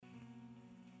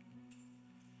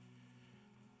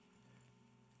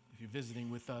you're visiting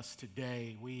with us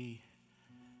today, we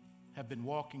have been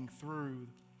walking through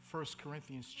 1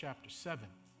 Corinthians chapter 7,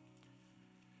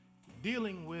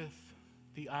 dealing with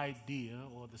the idea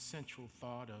or the central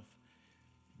thought of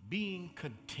being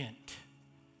content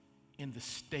in the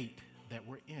state that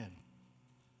we're in.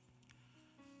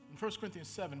 In 1 Corinthians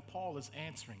 7, Paul is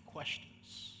answering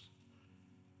questions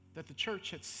that the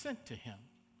church had sent to him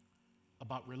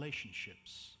about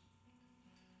relationships,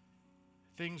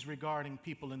 things regarding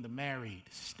people in the married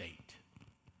state,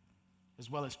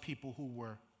 as well as people who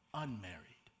were unmarried.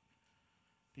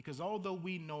 Because although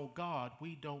we know God,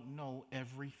 we don't know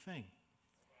everything.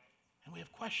 And we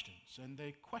have questions, and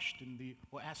they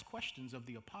ask questions of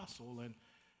the apostle, and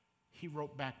he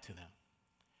wrote back to them.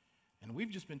 And we've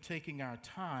just been taking our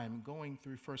time going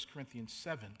through 1 Corinthians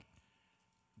 7,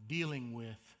 dealing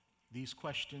with these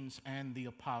questions and the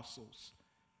apostles'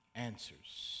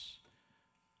 answers.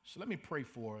 So let me pray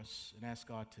for us and ask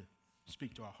God to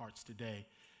speak to our hearts today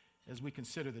as we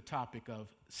consider the topic of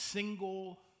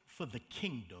Single for the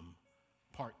Kingdom,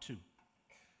 Part 2.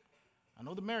 I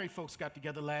know the married folks got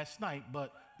together last night,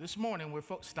 but this morning we're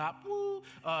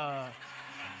but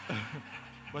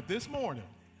this morning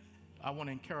I want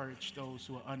to encourage those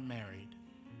who are unmarried,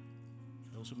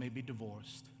 those who may be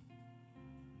divorced,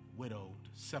 widowed,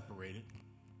 separated,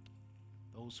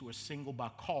 those who are single by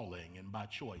calling and by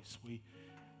choice.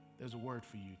 There's a word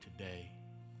for you today.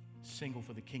 Single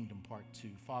for the Kingdom, Part 2.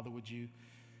 Father, would you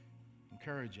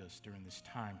encourage us during this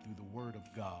time through the Word of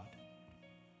God?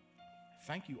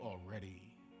 Thank you already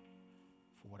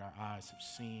for what our eyes have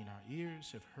seen, our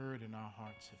ears have heard, and our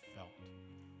hearts have felt.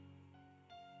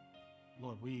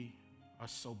 Lord, we are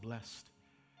so blessed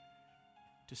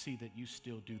to see that you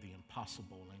still do the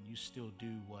impossible and you still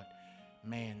do what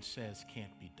man says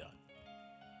can't be done.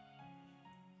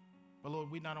 But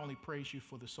Lord, we not only praise you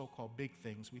for the so-called big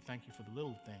things, we thank you for the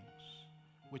little things,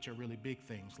 which are really big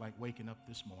things, like waking up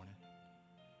this morning,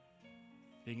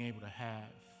 being able to have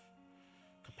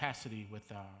capacity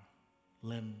with our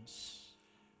limbs,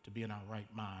 to be in our right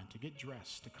mind, to get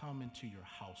dressed, to come into your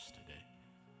house today.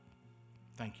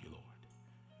 Thank you, Lord.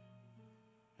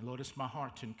 And Lord, it's my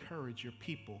heart to encourage your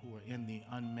people who are in the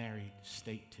unmarried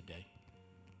state today.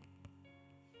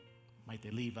 Might they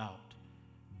leave out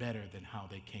better than how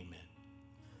they came in.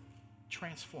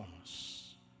 Transform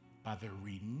us by the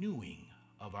renewing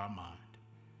of our mind.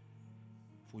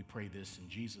 For we pray this in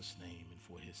Jesus' name and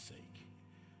for his sake.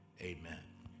 Amen.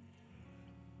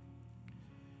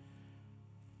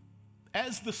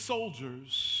 As the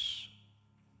soldiers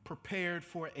prepared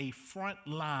for a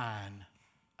frontline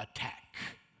attack,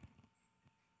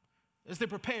 as they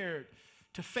prepared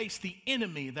to face the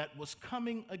enemy that was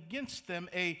coming against them,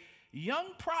 a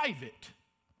young private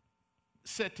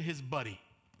said to his buddy,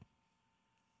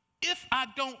 "If I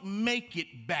don't make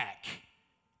it back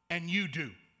and you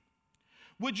do,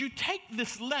 would you take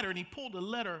this letter?" And he pulled a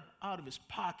letter out of his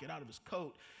pocket, out of his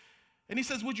coat. And he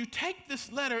says, "Would you take this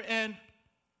letter and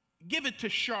give it to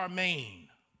Charmaine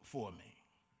for me?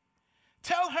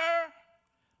 Tell her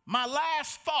my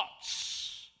last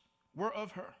thoughts were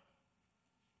of her.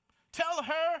 Tell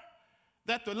her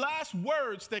that the last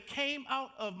words that came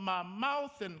out of my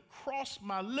mouth and crossed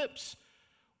my lips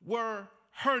were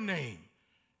her name,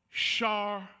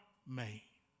 Charmaine."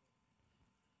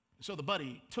 So the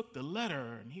buddy took the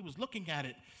letter and he was looking at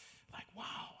it like,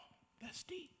 wow, that's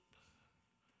deep.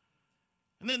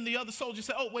 And then the other soldier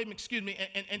said, "Oh, wait a minute, excuse me,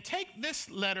 and take this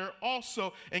letter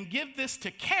also and give this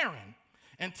to Karen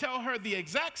and tell her the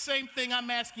exact same thing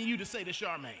I'm asking you to say to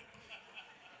Charmaine."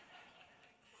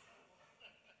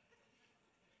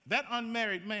 That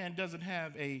unmarried man doesn't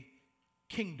have a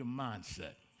kingdom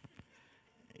mindset.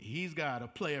 He's got a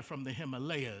player from the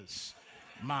Himalayas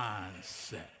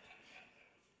mindset.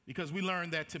 Because we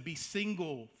learned that to be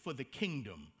single for the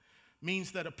kingdom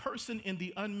means that a person in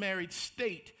the unmarried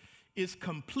state is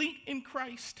complete in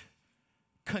Christ,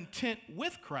 content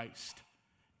with Christ,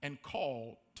 and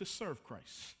called to serve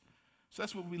Christ. So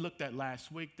that's what we looked at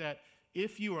last week, that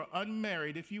if you are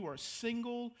unmarried, if you are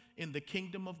single in the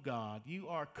kingdom of God, you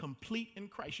are complete in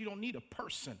Christ. You don't need a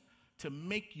person to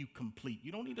make you complete.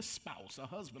 You don't need a spouse, a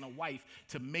husband, a wife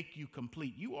to make you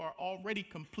complete. You are already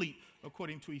complete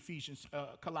according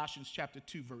to Colossians chapter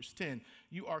 2, verse 10.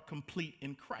 You are complete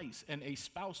in Christ, and a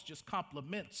spouse just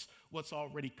complements what's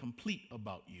already complete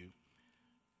about you.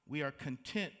 We are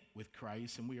content with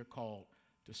Christ, and we are called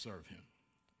to serve him.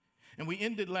 And we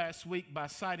ended last week by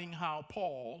citing how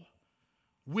Paul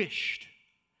wished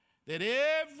that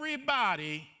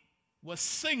everybody was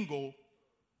single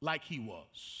like he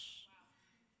was.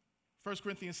 1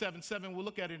 Corinthians 7:7, we'll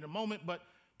look at it in a moment, but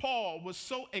Paul was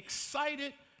so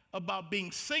excited about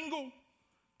being single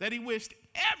that he wished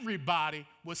everybody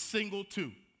was single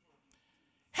too.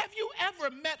 Have you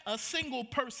ever met a single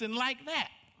person like that?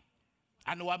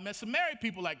 I know I've met some married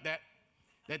people like that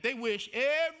they wish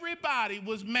everybody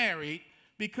was married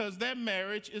because their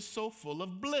marriage is so full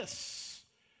of bliss.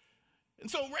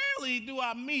 And so rarely do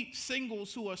I meet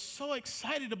singles who are so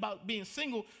excited about being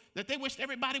single that they wished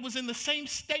everybody was in the same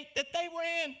state that they were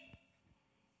in.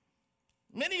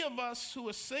 Many of us who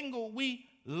are single, we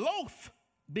loathe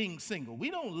being single.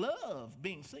 We don't love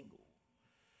being single.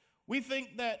 We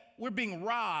think that we're being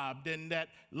robbed and that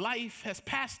life has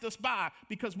passed us by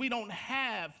because we don't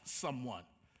have someone.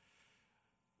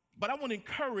 But I want to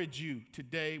encourage you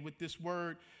today with this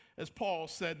word, as Paul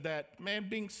said that, man,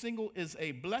 being single is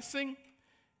a blessing,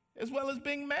 as well as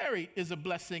being married is a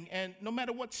blessing. And no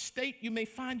matter what state you may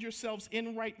find yourselves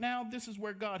in right now, this is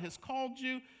where God has called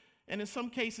you. And in some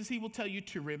cases, he will tell you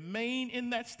to remain in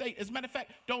that state. As a matter of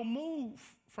fact, don't move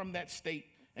from that state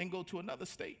and go to another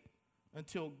state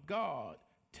until God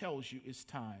tells you it's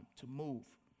time to move.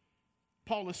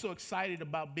 Paul is so excited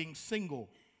about being single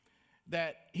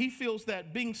that he feels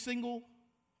that being single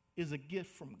is a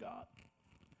gift from God.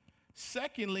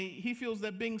 Secondly, he feels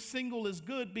that being single is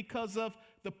good because of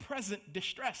the present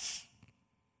distress.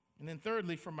 And then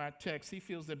thirdly, from our text, he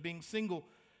feels that being single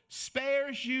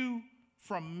spares you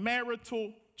from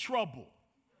marital trouble.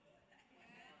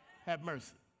 Have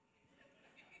mercy.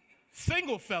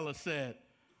 Single fella said,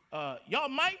 y'all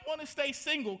might want to stay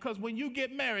single because when you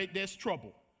get married, there's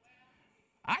trouble.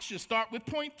 I should start with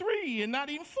point 3 and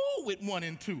not even fool with 1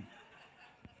 and 2.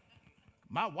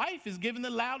 My wife is giving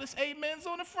the loudest amens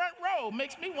on the front row.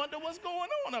 Makes me wonder what's going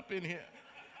on up in here.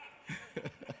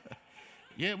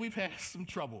 Yeah, we've had some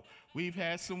trouble. We've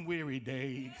had some weary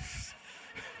days.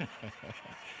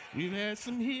 We've had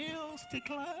some hills to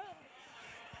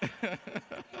climb.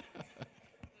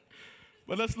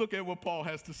 But let's look at what Paul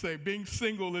has to say. Being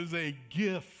single is a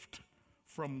gift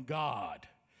from God.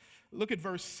 Look at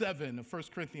verse 7 of 1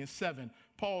 Corinthians 7.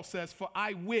 Paul says, "For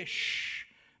I wish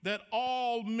that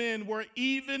all men were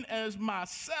even as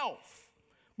myself,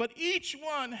 but each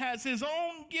one has his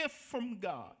own gift from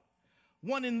God,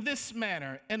 one in this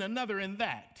manner and another in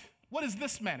that." What is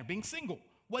this manner? Being single.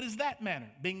 What is that manner?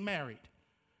 Being married.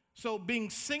 So being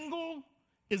single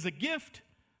is a gift.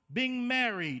 Being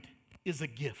married is a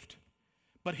gift.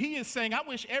 But he is saying, I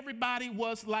wish everybody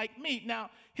was like me. Now,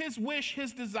 his wish,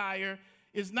 his desire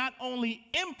is not only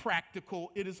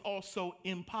impractical, it is also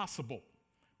impossible.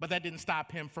 But that didn't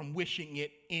stop him from wishing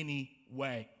it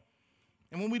anyway.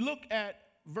 And when we look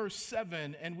at verse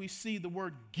 7 and we see the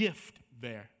word gift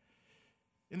there,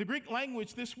 in the Greek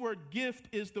language, this word gift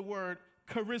is the word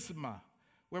charisma,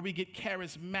 where we get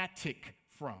charismatic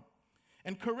from.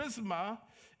 And charisma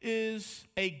is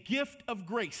a gift of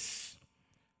grace.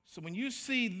 So when you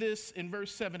see this in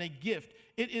verse 7, a gift,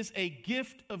 it is a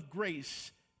gift of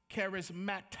grace,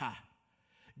 charismata.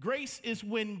 Grace is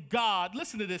when God,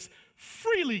 listen to this,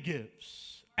 freely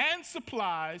gives and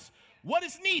supplies what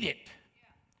is needed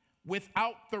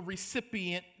without the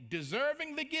recipient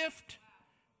deserving the gift,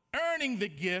 earning the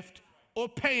gift, or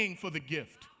paying for the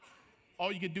gift.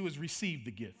 All you can do is receive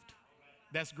the gift.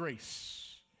 That's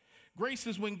grace. Grace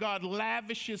is when God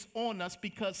lavishes on us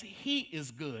because he is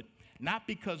good, not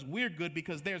because we're good,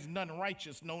 because there's none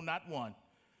righteous, no, not one.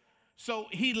 So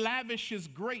he lavishes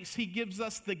grace. He gives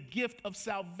us the gift of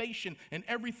salvation and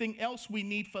everything else we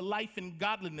need for life and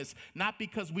godliness, not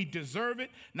because we deserve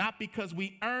it, not because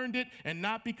we earned it, and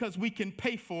not because we can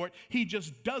pay for it. He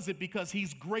just does it because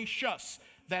he's gracious.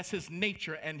 That's his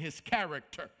nature and his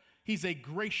character. He's a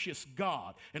gracious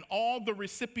God. And all the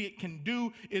recipient can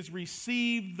do is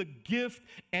receive the gift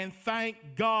and thank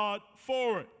God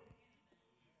for it.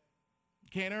 You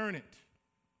can't earn it.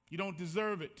 You don't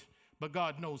deserve it. But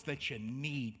God knows that you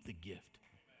need the gift.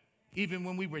 Even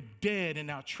when we were dead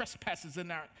in our trespasses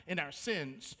and in our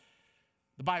sins,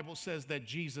 the Bible says that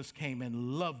Jesus came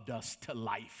and loved us to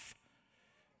life.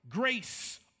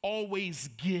 Grace always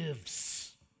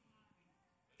gives,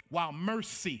 while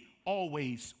mercy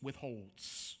always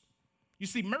withholds. You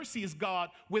see, mercy is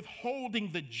God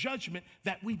withholding the judgment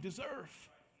that we deserve.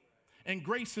 And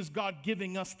grace is God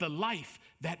giving us the life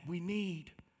that we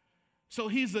need. So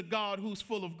he's a God who's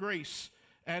full of grace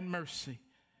and mercy.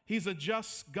 He's a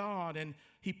just God, and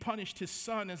he punished his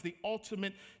son as the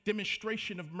ultimate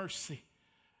demonstration of mercy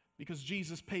because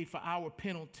Jesus paid for our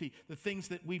penalty, the things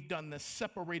that we've done that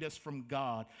separate us from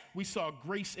God. We saw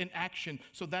grace in action,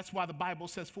 so that's why the Bible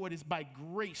says, for it is by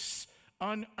grace,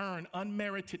 unearned,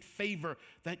 unmerited favor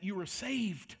that you are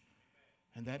saved,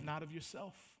 and that not of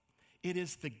yourself. It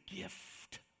is the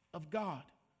gift of God.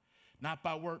 not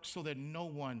by works, so that no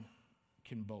one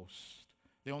can boast.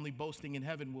 The only boasting in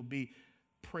heaven will be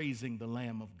praising the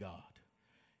Lamb of God.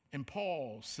 And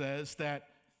Paul says that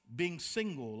being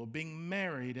single or being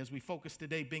married, as we focus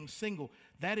today, being single,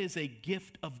 that is a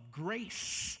gift of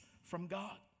grace from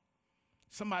God.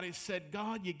 Somebody said,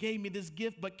 God, you gave me this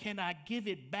gift, but can I give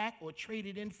it back or trade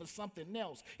it in for something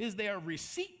else? Is there a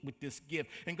receipt with this gift?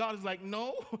 And God is like,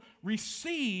 no,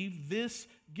 receive this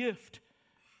gift,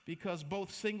 because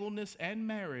both singleness and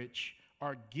marriage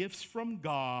are gifts from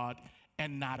God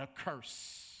and not a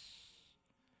curse.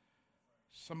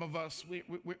 Some of us,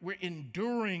 we're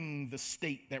enduring the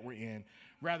state that we're in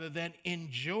rather than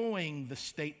enjoying the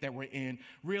state that we're in,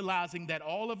 realizing that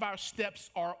all of our steps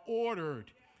are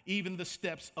ordered, even the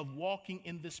steps of walking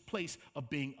in this place of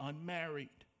being unmarried,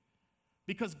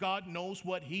 because God knows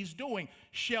what he's doing.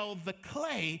 Shall the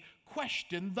clay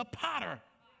question the potter?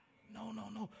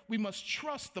 No. We must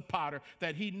trust the potter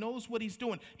that he knows what he's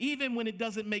doing, even when it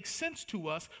doesn't make sense to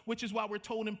us, which is why we're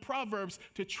told in Proverbs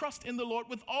to trust in the Lord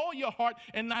with all your heart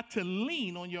and not to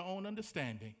lean on your own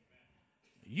understanding.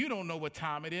 You don't know what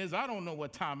time it is. I don't know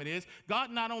what time it is. God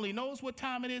not only knows what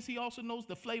time it is, he also knows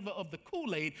the flavor of the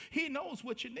Kool-Aid. He knows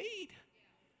what you need.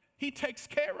 He takes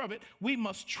care of it. We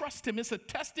must trust him. It's a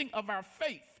testing of our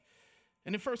faith.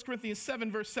 And in 1 Corinthians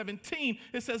 7, verse 17,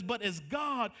 it says, but as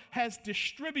God has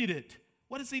distributed,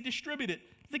 what has he distributed?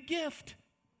 The gift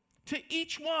to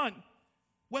each one.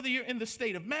 Whether you're in the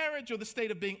state of marriage or the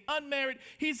state of being unmarried,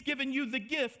 he's given you the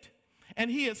gift, and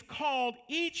he has called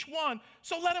each one.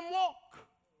 So let him walk.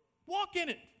 Walk in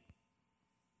it.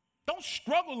 Don't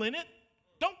struggle in it.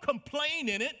 Don't complain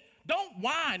in it. Don't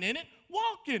whine in it.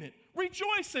 Walk in it.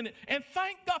 Rejoice in it. And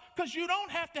thank God, because you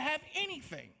don't have to have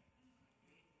anything.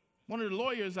 One of the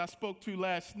lawyers I spoke to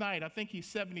last night, I think he's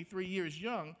 73 years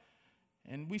young,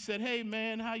 and we said, hey,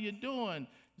 man, how you doing?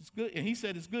 It's good. And he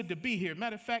said, it's good to be here.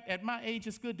 Matter of fact, at my age,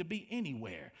 it's good to be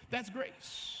anywhere. That's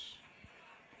grace.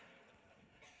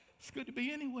 It's good to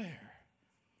be anywhere.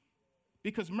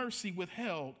 Because mercy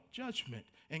withheld judgment,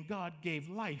 and God gave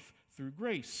life through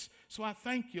grace. So I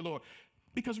thank you, Lord.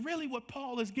 Because really what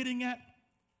Paul is getting at,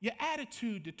 your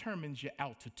attitude determines your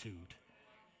altitude.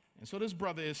 And so this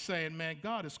brother is saying, man,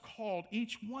 God has called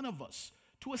each one of us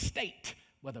to a state,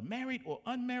 whether married or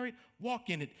unmarried, walk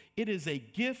in it. It is a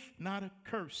gift, not a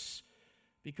curse,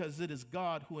 because it is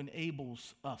God who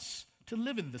enables us to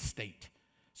live in the state.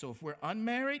 So if we're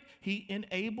unmarried, he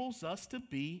enables us to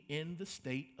be in the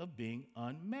state of being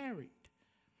unmarried.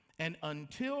 And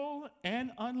until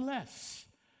and unless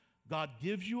God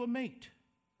gives you a mate,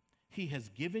 he has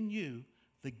given you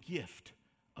the gift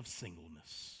of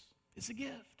singleness. It's a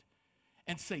gift.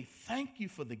 And say thank you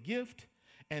for the gift.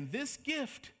 And this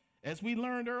gift, as we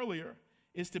learned earlier,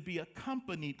 is to be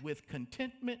accompanied with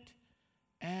contentment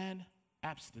and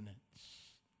abstinence.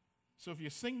 So if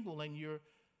you're single and you're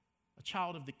a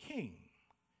child of the King,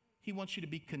 he wants you to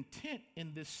be content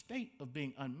in this state of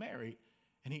being unmarried,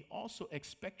 and he also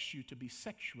expects you to be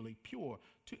sexually pure,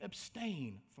 to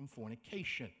abstain from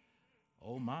fornication.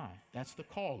 Oh my, that's the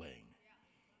calling.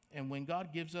 And when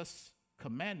God gives us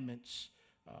commandments,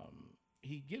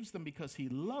 he gives them because he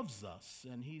loves us,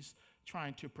 and he's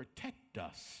trying to protect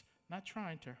us, not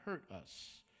trying to hurt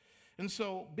us. And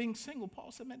so being single,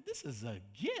 Paul said, man, this is a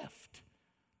gift.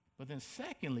 But then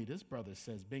secondly, this brother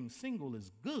says being single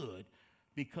is good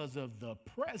because of the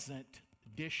present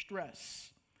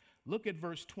distress. Look at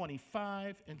verse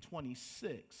 25 and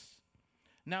 26.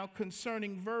 Now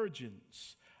concerning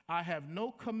virgins, I have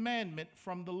no commandment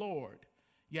from the Lord,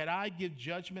 yet I give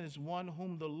judgment as one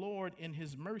whom the Lord in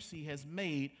his mercy has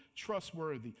made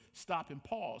trustworthy. Stop and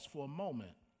pause for a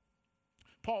moment.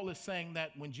 Paul is saying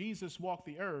that when Jesus walked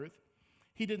the earth,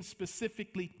 he didn't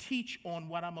specifically teach on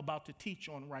what I'm about to teach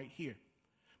on right here.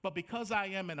 But because I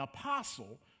am an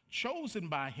apostle chosen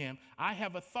by him, I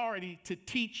have authority to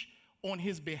teach on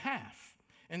his behalf.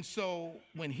 And so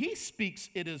when he speaks,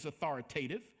 it is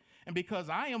authoritative. And because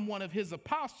I am one of his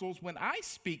apostles, when I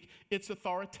speak, it's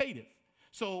authoritative.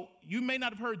 So you may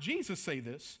not have heard Jesus say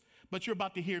this, but you're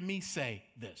about to hear me say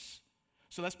this.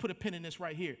 So let's put a pin in this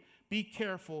right here. Be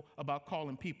careful about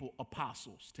calling people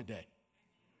apostles today.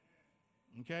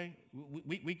 Okay?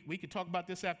 We could talk about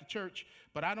this after church,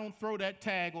 but I don't throw that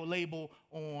tag or label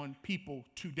on people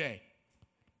today.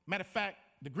 Matter of fact,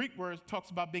 the Greek word talks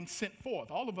about being sent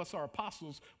forth. All of us are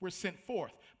apostles. We're sent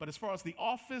forth. But as far as the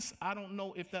office, I don't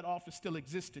know if that office still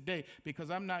exists today,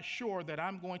 because I'm not sure that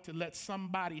I'm going to let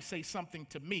somebody say something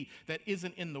to me that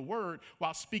isn't in the word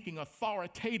while speaking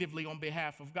authoritatively on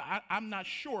behalf of God. I'm not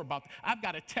sure about that. I've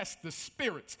got to test the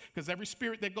spirits, because every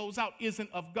spirit that goes out isn't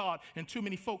of God. And too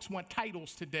many folks want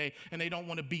titles today, and they don't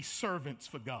want to be servants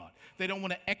for God. They don't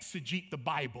want to exegete the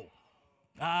Bible.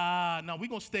 No, we're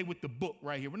going to stay with the book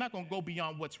right here. We're not going to go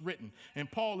beyond what's written.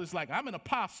 And Paul is like, I'm an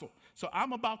apostle, so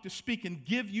I'm about to speak and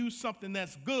give you something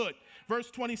that's good. Verse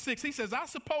 26, he says, I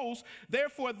suppose,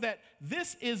 therefore, that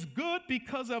this is good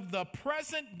because of the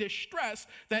present distress,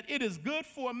 that it is good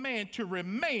for a man to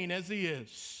remain as he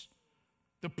is.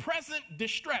 The present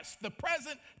distress, the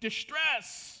present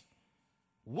distress.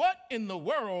 What in the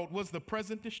world was the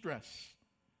present distress?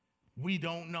 We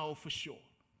don't know for sure.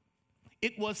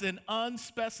 It was an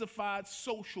unspecified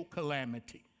social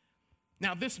calamity.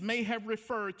 Now, this may have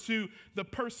referred to the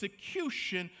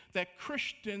persecution that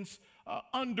Christians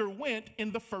underwent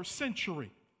in the first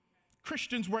century.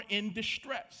 Christians were in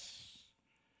distress.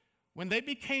 When they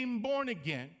became born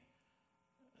again,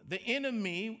 the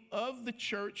enemy of the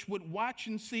church would watch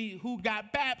and see who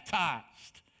got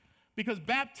baptized, because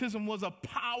baptism was a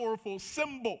powerful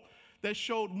symbol that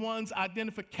showed one's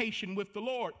identification with the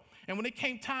Lord. And when it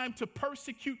came time to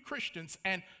persecute Christians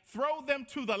and throw them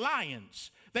to the lions,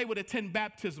 they would attend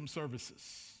baptism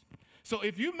services. So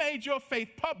if you made your faith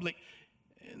public,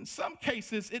 in some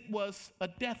cases it was a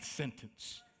death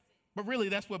sentence. But really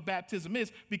that's what baptism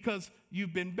is, because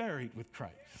you've been buried with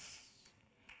Christ.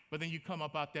 But then you come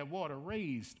up out that water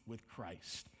raised with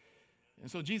Christ. And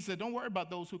so Jesus said, don't worry about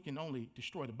those who can only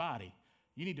destroy the body.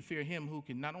 You need to fear him who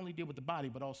can not only deal with the body,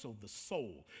 but also the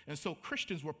soul. And so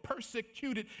Christians were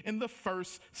persecuted in the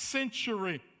first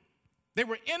century. They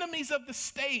were enemies of the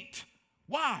state.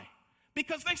 Why?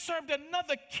 Because they served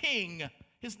another king.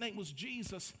 His name was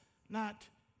Jesus, not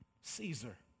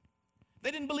Caesar.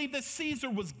 They didn't believe that Caesar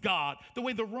was God the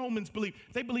way the Romans believed.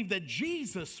 They believed that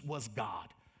Jesus was God.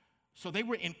 So they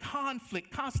were in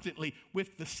conflict constantly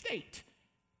with the state.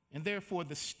 And therefore,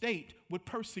 the state would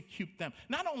persecute them.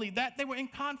 Not only that, they were in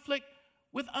conflict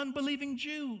with unbelieving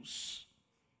Jews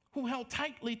who held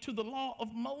tightly to the law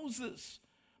of Moses.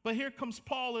 But here comes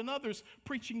Paul and others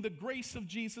preaching the grace of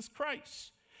Jesus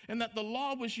Christ, and that the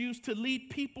law was used to lead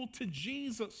people to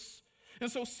Jesus.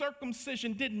 And so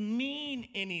circumcision didn't mean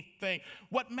anything.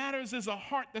 What matters is a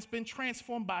heart that's been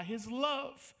transformed by his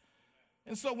love.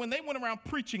 And so when they went around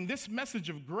preaching this message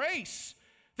of grace,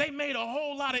 they made a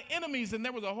whole lot of enemies, and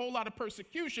there was a whole lot of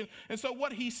persecution. And so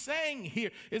what he's saying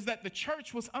here is that the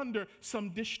church was under some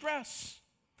distress.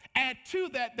 Add to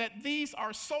that these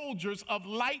are soldiers of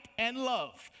light and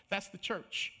love. That's the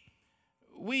church.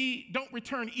 We don't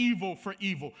return evil for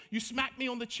evil. You smack me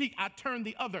on the cheek, I turn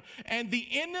the other. And the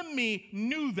enemy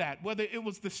knew that, whether it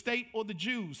was the state or the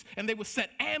Jews. And they would set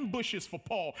ambushes for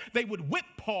Paul. They would whip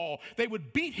Paul. They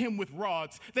would beat him with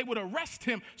rods. They would arrest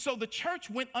him. So the church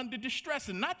went under distress.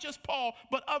 And not just Paul,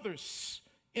 but others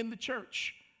in the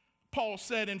church. Paul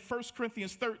said in 1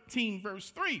 Corinthians 13,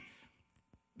 verse 3,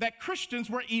 that Christians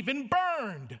were even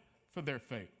burned for their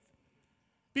faith.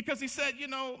 Because he said,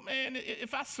 man,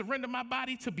 if I surrender my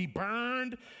body to be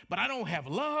burned, but I don't have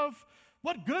love,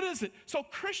 what good is it? So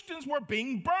Christians were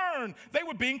being burned. They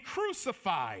were being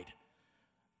crucified.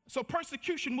 So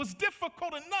persecution was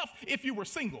difficult enough if you were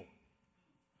single.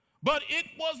 But it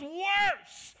was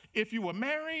worse if you were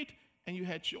married and you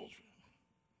had children.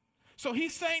 So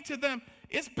he's saying to them,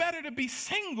 it's better to be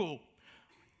single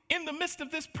in the midst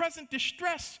of this present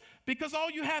distress, because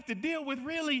all you have to deal with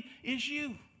really is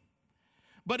you.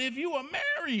 But if you are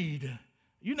married,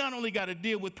 you not only got to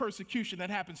deal with persecution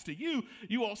that happens to you,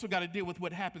 you also got to deal with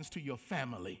what happens to your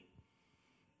family.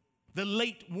 The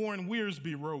late Warren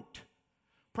Wiersbe wrote,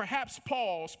 perhaps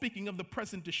Paul, speaking of the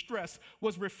present distress,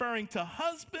 was referring to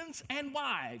husbands and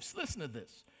wives, listen to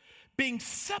this, being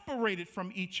separated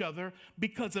from each other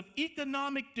because of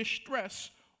economic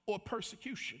distress or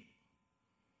persecution.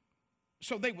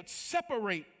 So they would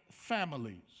separate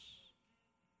families.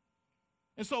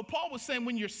 And so Paul was saying,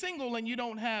 when you're single and you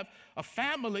don't have a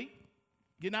family,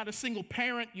 you're not a single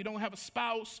parent, you don't have a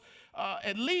spouse,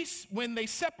 at least when they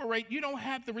separate, you don't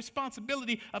have the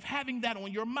responsibility of having that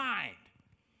on your mind.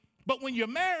 But when you're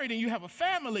married and you have a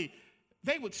family,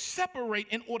 they would separate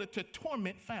in order to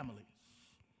torment families.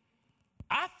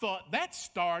 I thought that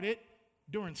started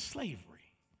during slavery,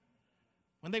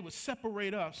 when they would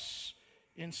separate us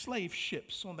in slave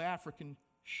ships on the African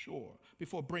shore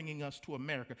before bringing us to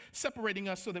America, separating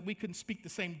us so that we couldn't speak the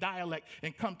same dialect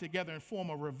and come together and form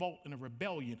a revolt and a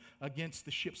rebellion against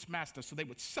the ship's master, so they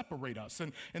would separate us.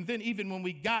 And then even when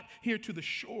we got here to the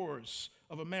shores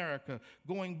of America,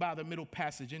 going by the Middle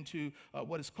Passage into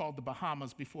what is called the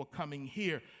Bahamas before coming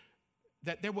here,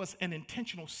 that there was an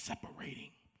intentional separating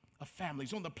of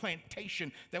families. On the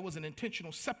plantation, there was an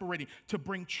intentional separating to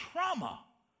bring trauma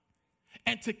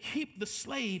and to keep the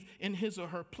slave in his or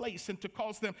her place and to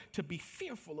cause them to be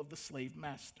fearful of the slave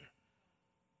master.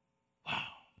 Wow.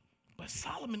 But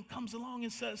Solomon comes along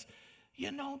and says,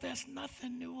 you know, there's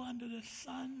nothing new under the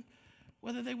sun.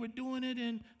 Whether they were doing it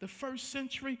in the first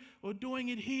century or doing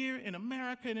it here in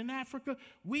America and in Africa,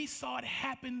 we saw it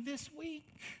happen this week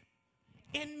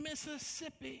in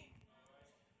Mississippi.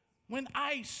 When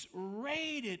ICE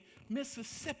raided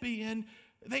Mississippi and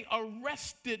they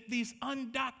arrested these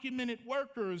undocumented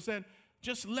workers and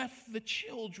just left the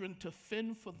children to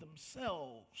fend for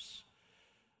themselves.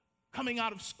 Coming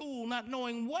out of school not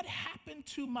knowing what happened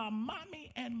to my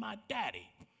mommy and my daddy.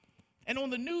 And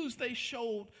on the news they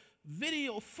showed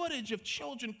video footage of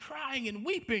children crying and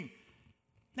weeping.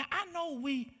 Now I know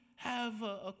we have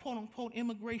a quote-unquote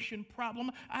immigration problem.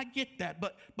 I get that,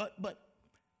 but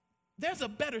there's a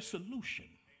better solution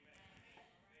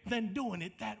than doing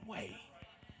it that way.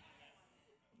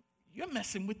 You're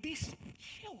messing with these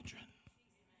children.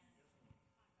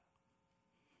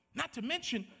 Not to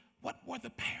mention, what were the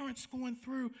parents going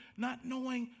through, not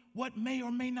knowing what may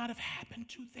or may not have happened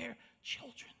to their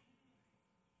children?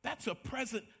 That's a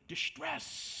present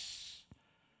distress.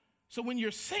 So when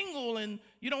you're single and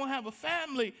you don't have a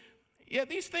family, yeah,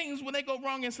 these things, when they go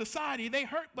wrong in society, they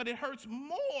hurt, but it hurts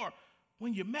more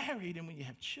when you're married and when you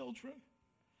have children.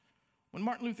 When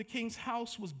Martin Luther King's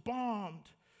house was bombed,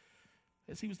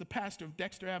 as he was the pastor of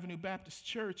Dexter Avenue Baptist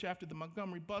Church after the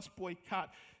Montgomery bus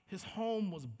boycott, his home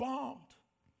was bombed.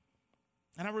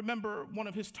 And I remember one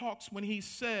of his talks when he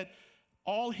said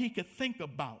all he could think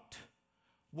about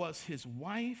was his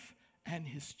wife and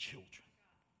his children.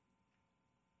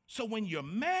 So when you're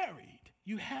married,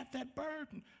 you have that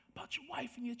burden about your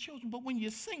wife and your children. But when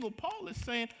you're single, Paul is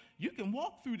saying you can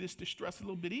walk through this distress a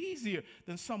little bit easier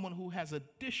than someone who has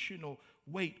additional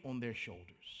weight on their shoulders.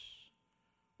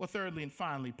 Well, thirdly and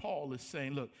finally, Paul is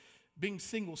saying, look, being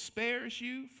single spares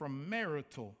you from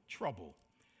marital trouble.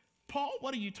 Paul,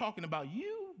 what are you talking about?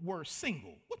 You were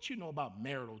single. What you know about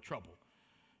marital trouble?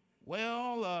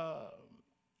 Well,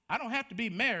 I don't have to be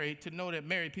married to know that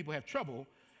married people have trouble.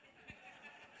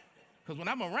 Because when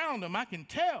I'm around them, I can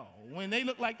tell when they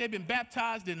look like they've been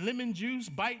baptized in lemon juice,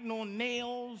 biting on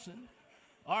nails, and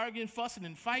arguing, fussing,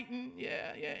 and fighting.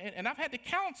 Yeah. And I've had to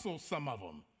counsel some of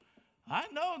them. I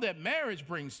know that marriage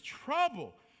brings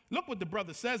trouble. Look what the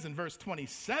brother says in verse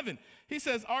 27. He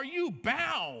says, are you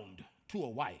bound to a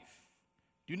wife?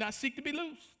 Do not seek to be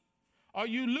loosed. Are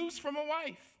you loose from a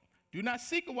wife? Do not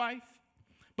seek a wife.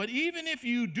 But even if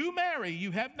you do marry,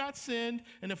 you have not sinned.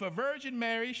 And if a virgin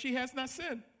marries, she has not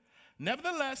sinned.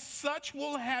 Nevertheless, such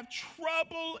will have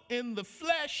trouble in the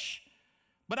flesh,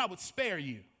 but I would spare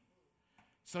you.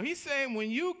 So he's saying when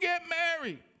you get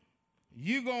married,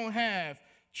 you're going to have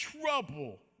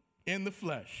trouble in the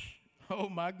flesh. Oh,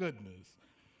 my goodness.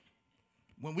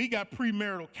 When we got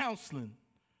premarital counseling,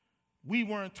 we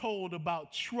weren't told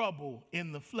about trouble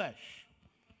in the flesh.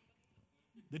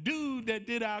 The dude that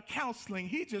did our counseling,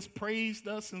 he just praised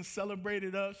us and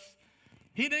celebrated us.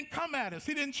 He didn't come at us.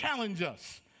 He didn't challenge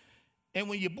us. And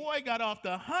when your boy got off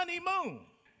the honeymoon,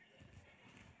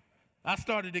 I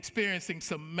started experiencing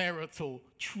some marital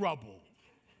trouble.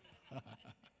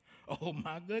 Oh,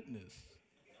 my goodness.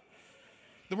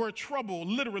 The word trouble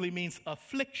literally means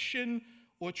affliction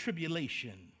or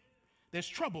tribulation. There's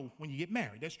trouble when you get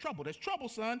married. There's trouble,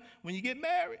 son, when you get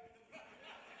married.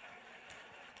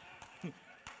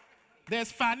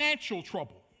 There's financial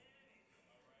trouble,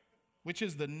 which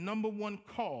is the number one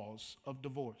cause of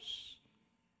divorce.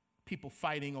 People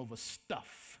fighting over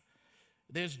stuff.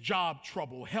 There's job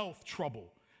trouble, health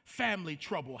trouble, family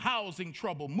trouble, housing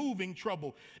trouble, moving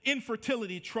trouble,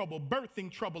 infertility trouble, birthing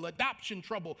trouble, adoption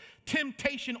trouble,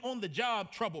 temptation on the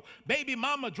job trouble, baby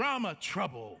mama drama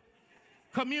trouble,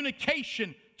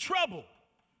 communication trouble.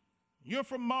 You're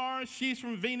from Mars, she's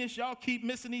from Venus, y'all keep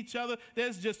missing each other.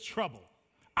 There's just trouble.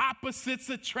 Opposites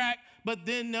attract, but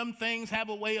then them things have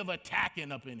a way of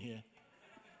attacking up in here.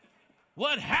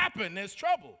 What happened? There's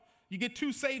trouble. You get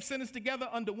two saved sinners together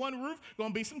under one roof,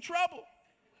 gonna be some trouble.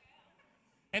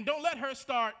 And don't let her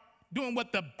start doing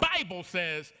what the Bible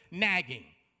says, nagging.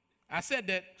 I said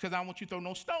that because I don't want you to throw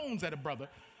no stones at a brother.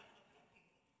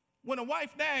 When a wife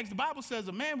nags, the Bible says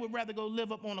a man would rather go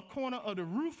live up on a corner of the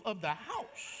roof of the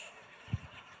house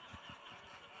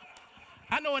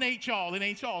I know it ain't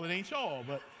y'all,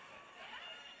 but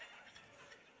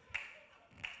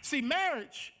see,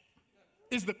 marriage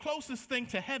is the closest thing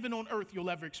to heaven on earth you'll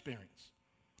ever experience.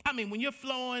 I mean, when you're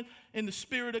flowing in the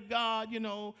Spirit of God, you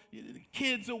know, your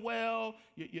kids are well,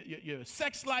 your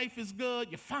sex life is good,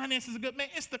 your finances are good. Man,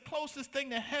 it's the closest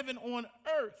thing to heaven on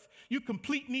earth. You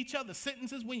completing each other's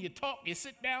sentences when you talk. You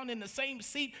sit down in the same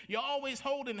seat. You're always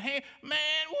holding hands. Man,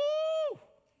 woo!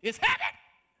 It's heaven.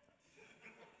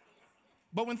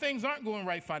 But when things aren't going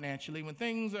right financially, when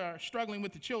things are struggling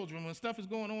with the children, when stuff is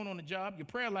going on the job, your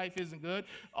prayer life isn't good,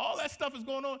 all that stuff is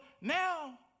going on.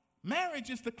 Now, marriage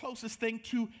is the closest thing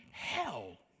to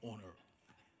hell on earth.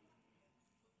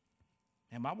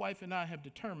 And my wife and I have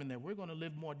determined that we're going to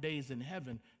live more days in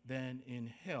heaven than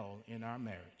in hell in our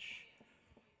marriage.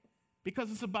 Because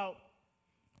it's about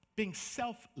being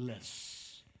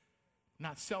selfless,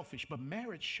 not selfish. But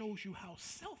marriage shows you how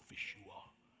selfish you are.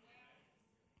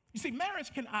 You see,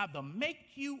 marriage can either make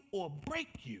you or break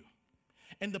you.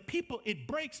 And the people it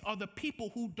breaks are the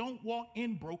people who don't walk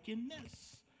in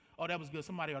brokenness. Oh, that was good.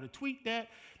 Somebody ought to tweet that.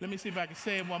 Let me see if I can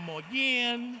say it one more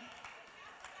again.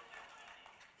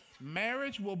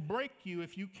 Marriage will break you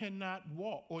if you cannot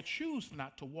walk or choose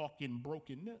not to walk in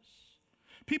brokenness.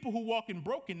 People who walk in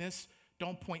brokenness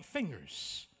don't point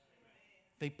fingers.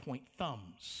 They point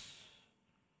thumbs.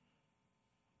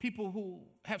 People who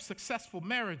have successful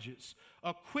marriages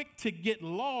are quick to get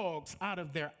logs out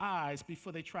of their eyes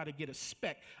before they try to get a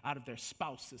speck out of their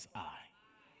spouse's eye.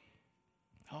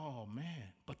 Oh, man,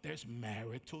 but there's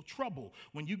marital trouble.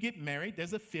 When you get married,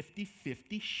 there's a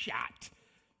 50-50 shot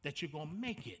that you're going to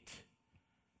make it.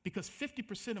 Because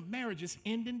 50% of marriages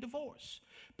end in divorce.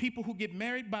 People who get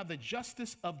married by the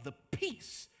justice of the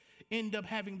peace end up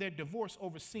having their divorce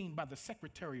overseen by the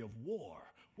Secretary of War.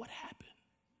 What happened?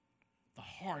 The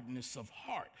hardness of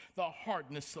heart. The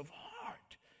hardness of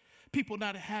heart. People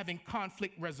not having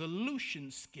conflict resolution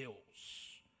skills.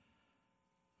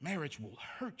 Marriage will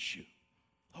hurt you.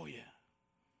 Oh, yeah.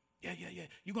 Yeah.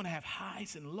 You're going to have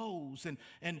highs and lows.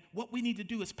 And what we need to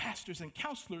do as pastors and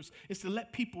counselors is to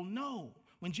let people know.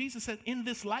 When Jesus said, in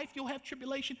this life, you'll have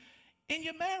tribulation. In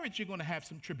your marriage, you're going to have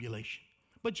some tribulation.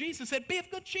 But Jesus said, be of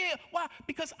good cheer. Why?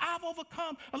 Because I've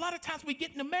overcome. A lot of times we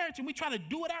get in a marriage and we try to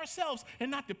do it ourselves and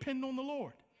not depend on the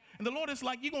Lord. And the Lord is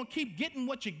like, you're going to keep getting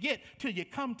what you get till you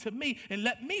come to me and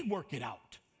let me work it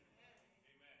out.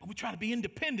 But we try to be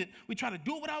independent. We try to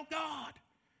do it without God.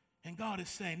 And God is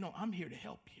saying, no, I'm here to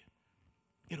help you.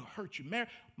 It'll hurt you.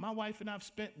 My wife and I have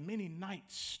spent many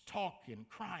nights talking,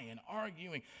 crying,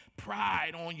 arguing,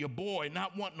 pride on your boy,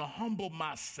 not wanting to humble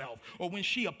myself. Or when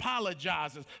she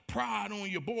apologizes, pride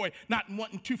on your boy, not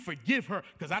wanting to forgive her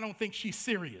because I don't think she's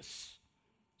serious.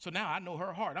 So now I know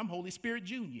her heart. I'm Holy Spirit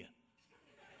Junior.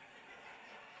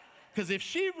 Because if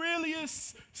she really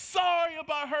is sorry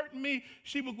about hurting me,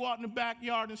 she would go out in the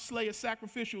backyard and slay a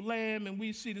sacrificial lamb, and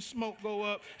we see the smoke go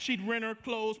up. She'd rent her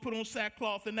clothes, put on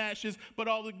sackcloth and ashes, but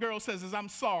all the girl says is, I'm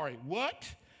sorry. What?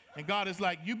 And God is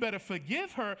like, you better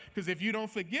forgive her, because if you don't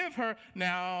forgive her,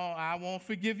 now I won't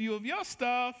forgive you of your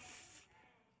stuff.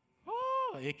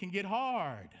 Oh, it can get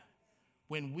hard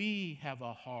when we have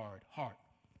a hard heart.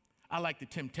 I like the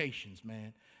Temptations,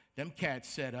 man. Them cats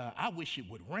said, I wish it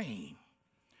would rain.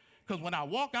 Because when I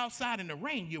walk outside in the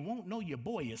rain, you won't know your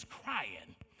boy is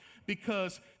crying.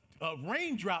 Because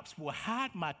raindrops will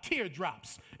hide my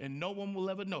teardrops, and no one will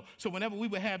ever know. So whenever we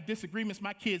would have disagreements,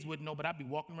 my kids wouldn't know, but I'd be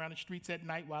walking around the streets at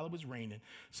night while it was raining.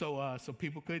 So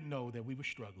people couldn't know that we were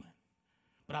struggling.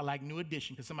 But I like New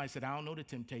Edition, because somebody said, I don't know the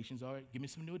Temptations. All right, give me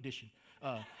some New Edition.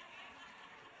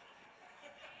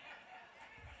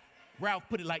 Ralph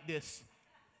put it like this: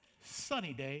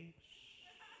 sunny days.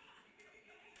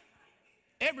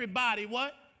 Everybody,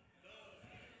 what?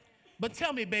 But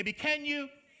tell me, baby, can you?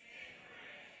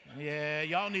 Yeah,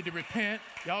 y'all need to repent.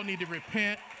 Y'all need to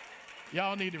repent.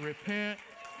 Y'all need to repent.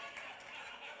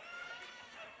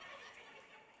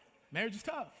 Marriage is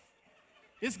tough.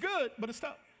 It's good, but it's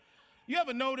tough. You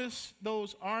ever notice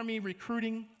those Army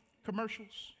recruiting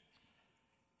commercials?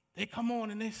 They come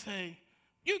on and they say,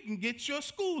 you can get your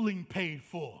schooling paid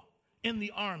for in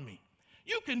the Army.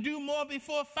 You can do more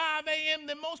before 5 a.m.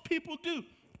 than most people do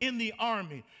in the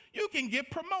Army. You can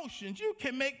get promotions. You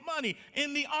can make money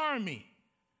in the Army.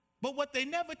 But what they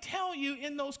never tell you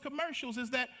in those commercials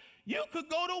is that you could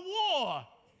go to war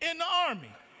in the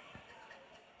Army.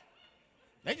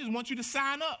 They just want you to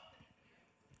sign up.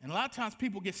 And a lot of times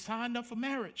people get signed up for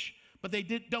marriage, but they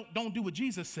don't do what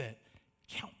Jesus said.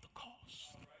 Count the cost.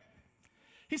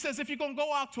 He says if you're going to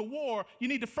go out to war, you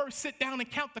need to first sit down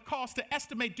and count the cost to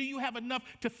estimate, do you have enough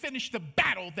to finish the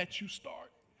battle that you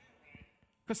start?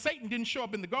 Because Satan didn't show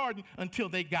up in the garden until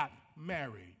they got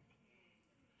married.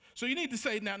 So you need to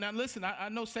say, now listen, I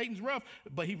know Satan's rough,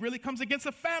 but he really comes against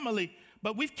a family.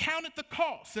 But we've counted the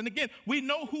cost. And again, we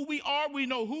know who we are. We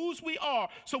know whose we are.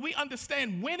 So we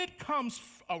understand when it comes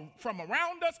from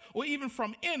around us or even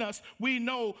from in us, we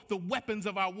know the weapons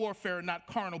of our warfare are not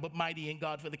carnal, but mighty in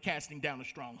God for the casting down of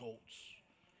strongholds.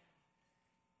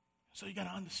 So you got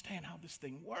to understand how this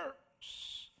thing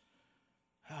works.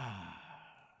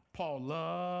 Paul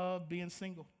loved being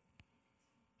single,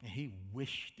 and he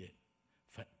wished it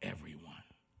for everyone,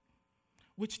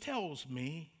 which tells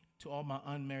me, to all my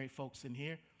unmarried folks in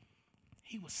here,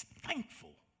 he was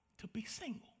thankful to be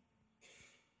single.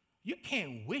 You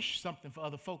can't wish something for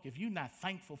other folk if you're not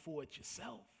thankful for it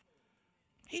yourself.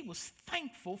 He was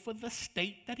thankful for the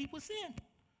state that he was in.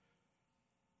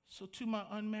 So to my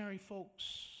unmarried folks,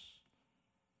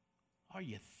 are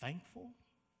you thankful?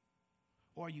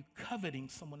 Or are you coveting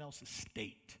someone else's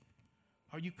state?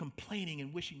 Are you complaining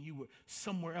and wishing you were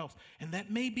somewhere else? And that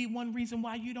may be one reason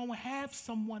why you don't have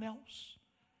someone else,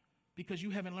 because you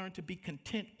haven't learned to be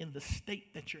content in the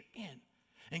state that you're in.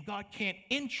 And God can't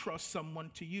entrust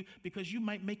someone to you because you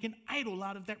might make an idol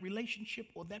out of that relationship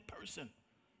or that person.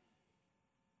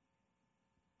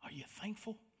 Are you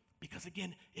thankful? Because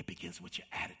again, it begins with your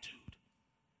attitude.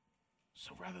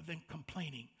 So rather than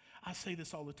complaining, I say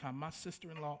this all the time. My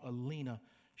sister-in-law, Alina,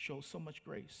 shows so much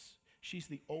grace. She's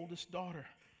the oldest daughter.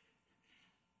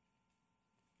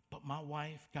 But my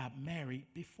wife got married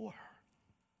before her.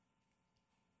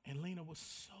 And Lena was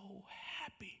so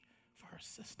happy for her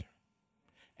sister.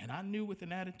 And I knew with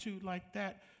an attitude like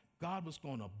that, God was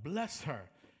going to bless her.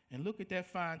 And look at that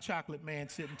fine chocolate man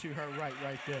sitting to her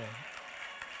right there.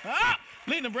 Ah!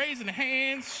 Lena raising the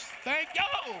hands. Thank you.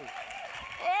 Oh!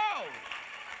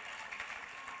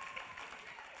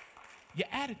 Your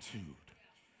attitude.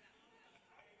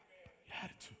 Your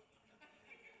attitude.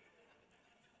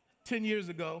 10 years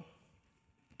ago,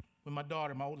 when my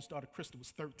oldest daughter, Krista, was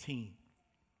 13,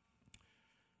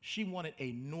 she wanted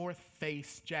a North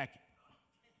Face jacket.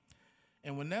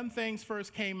 And when them things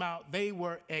first came out, they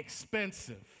were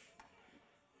expensive.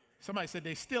 Somebody said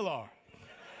they still are.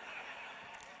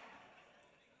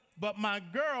 But my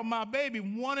girl, my baby,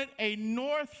 wanted a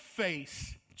North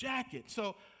Face jacket.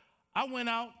 So I went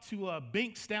out to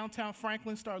Binks, downtown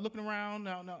Franklin, started looking around.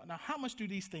 Now, how much do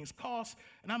these things cost?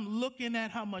 And I'm looking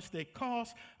at how much they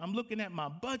cost. I'm looking at my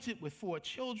budget with 4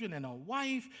 children and a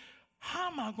wife.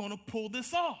 How am I going to pull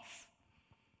this off?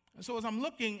 And so as I'm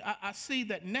looking, I see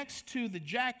that next to the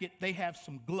jacket, they have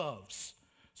some gloves,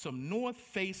 some North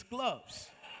Face gloves.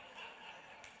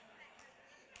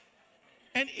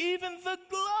 And even the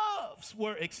gloves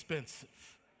were expensive.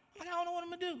 Like, I don't know what I'm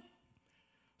going to do.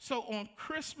 So on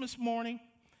Christmas morning,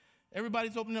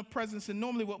 everybody's opening up presents, and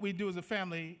normally what we do as a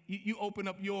family, you open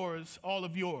up yours, all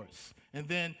of yours, and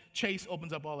then Chase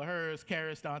opens up all of hers,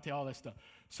 Karis, Dante, all that stuff.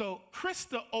 So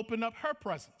Krista opened up her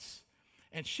presents,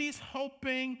 and she's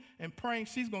hoping and praying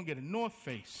she's going to get a North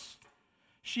Face.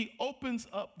 She opens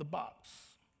up the box.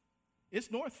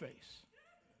 It's North Face.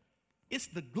 It's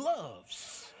the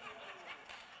gloves.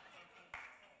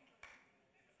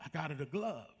 I got her the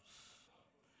gloves.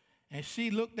 And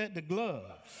she looked at the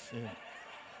gloves and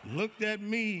looked at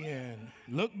me and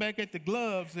looked back at the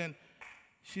gloves, and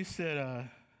she said,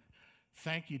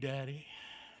 thank you, Daddy.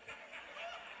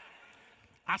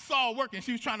 I saw her working.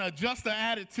 She was trying to adjust her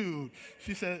attitude.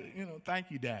 She said, thank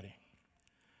you, Daddy.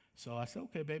 So I said,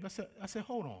 okay, babe. I said,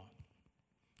 hold on.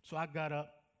 So I got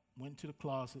up, went to the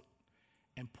closet,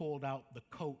 and pulled out the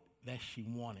coat that she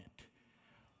wanted.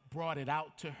 Brought it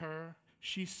out to her.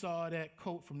 She saw that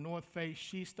coat from North Face.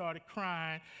 She started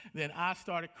crying. Then I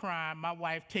started crying. My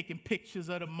wife taking pictures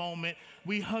of the moment.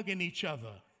 We hugging each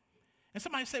other. And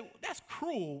somebody say, well, that's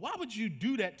cruel. Why would you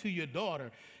do that to your daughter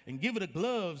and give her the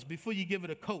gloves before you give her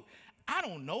the coat? I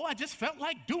don't know. I just felt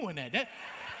like doing that.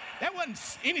 That wasn't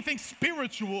anything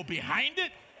spiritual behind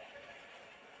it.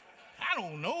 I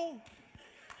don't know.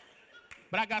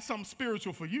 But I got something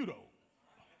spiritual for you, though.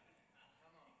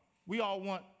 We all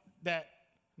want that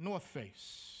North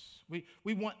Face.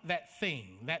 We want that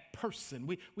thing, that person.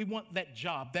 We want that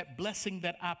job, that blessing,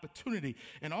 that opportunity.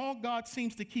 And all God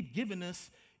seems to keep giving us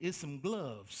is some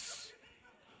gloves.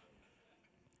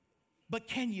 But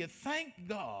can you thank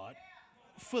God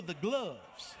for the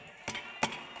gloves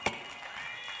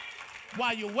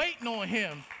while you're waiting on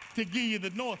him to give you the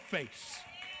North Face?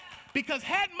 Because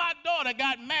had my daughter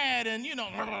got mad and,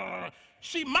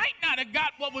 she might not have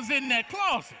got what was in that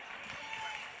closet.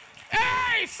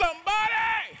 Hey, somebody,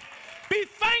 be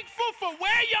thankful for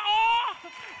where you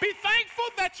are. Be thankful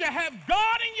that you have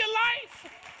God in your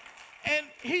life. And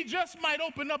he just might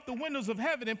open up the windows of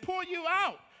heaven and pour you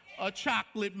out a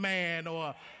chocolate man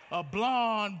or a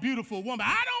blonde, beautiful woman.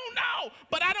 I don't know,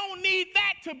 but I don't need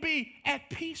that to be at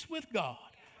peace with God.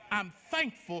 I'm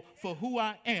thankful for who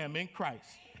I am in Christ.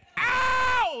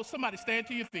 Ow! Somebody stand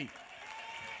to your feet.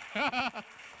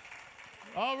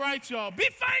 All right, y'all. Be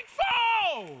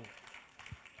thankful.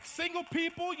 Single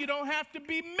people, you don't have to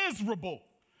be miserable.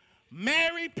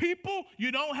 Married people,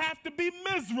 you don't have to be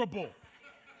miserable.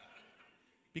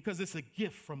 Because it's a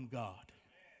gift from God.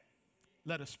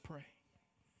 Let us pray.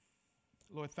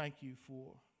 Lord, thank you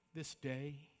for this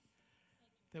day,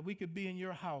 that we could be in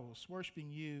your house, worshiping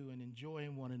you and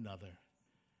enjoying one another.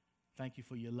 Thank you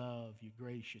for your love, your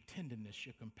grace, your tenderness,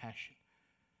 your compassion.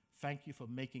 Thank you for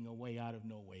making a way out of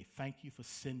no way. Thank you for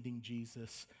sending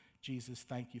Jesus. Jesus,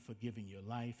 thank you for giving your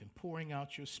life and pouring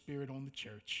out your spirit on the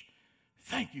church.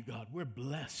 Thank you, God. We're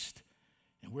blessed,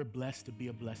 and we're blessed to be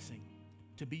a blessing,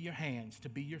 to be your hands, to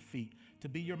be your feet, to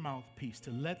be your mouthpiece,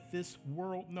 to let this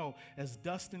world know, as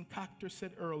Dustin Cochter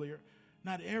said earlier,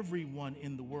 not everyone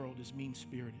in the world is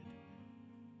mean-spirited.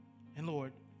 And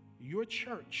Lord, your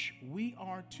church, we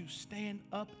are to stand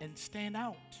up and stand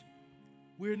out.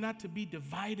 We're not to be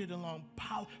divided along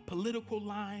political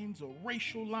lines or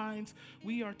racial lines.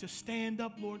 We are to stand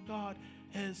up, Lord God,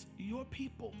 as your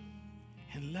people,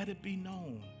 and let it be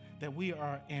known that we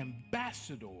are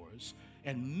ambassadors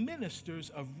and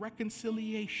ministers of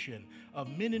reconciliation,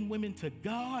 of men and women to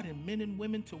God and men and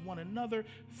women to one another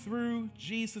through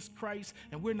Jesus Christ,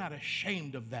 and we're not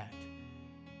ashamed of that.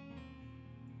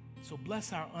 So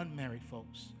bless our unmarried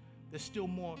folks. There's still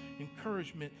more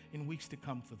encouragement in weeks to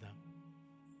come for them.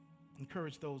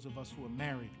 Encourage those of us who are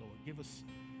married, Lord. Give us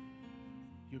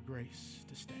your grace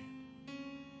to stand.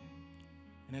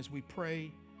 And as we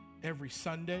pray every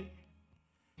Sunday,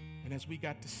 and as we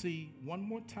got to see one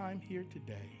more time here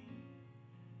today,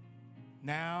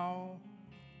 now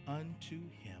unto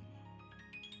him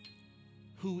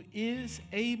who is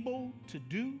able to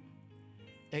do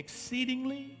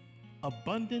exceedingly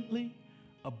abundantly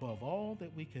above all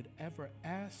that we could ever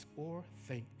ask or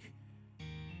think.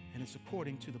 And it's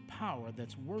according to the power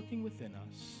that's working within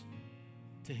us.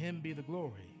 To him be the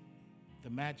glory, the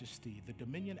majesty, the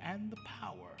dominion, and the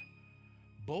power,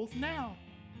 both now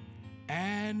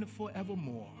and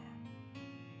forevermore.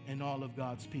 And all of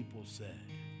God's people said,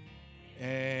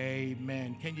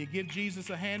 amen. Can you give Jesus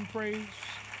a hand praise?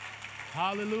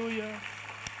 Hallelujah.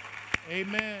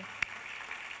 Amen.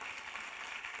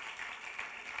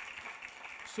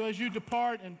 So as you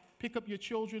depart and pick up your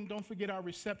children, don't forget our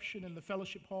reception in the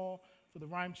fellowship hall for the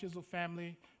Rhyme Chisel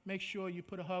family. Make sure you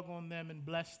put a hug on them and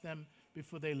bless them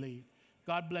before they leave.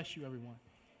 God bless you, everyone.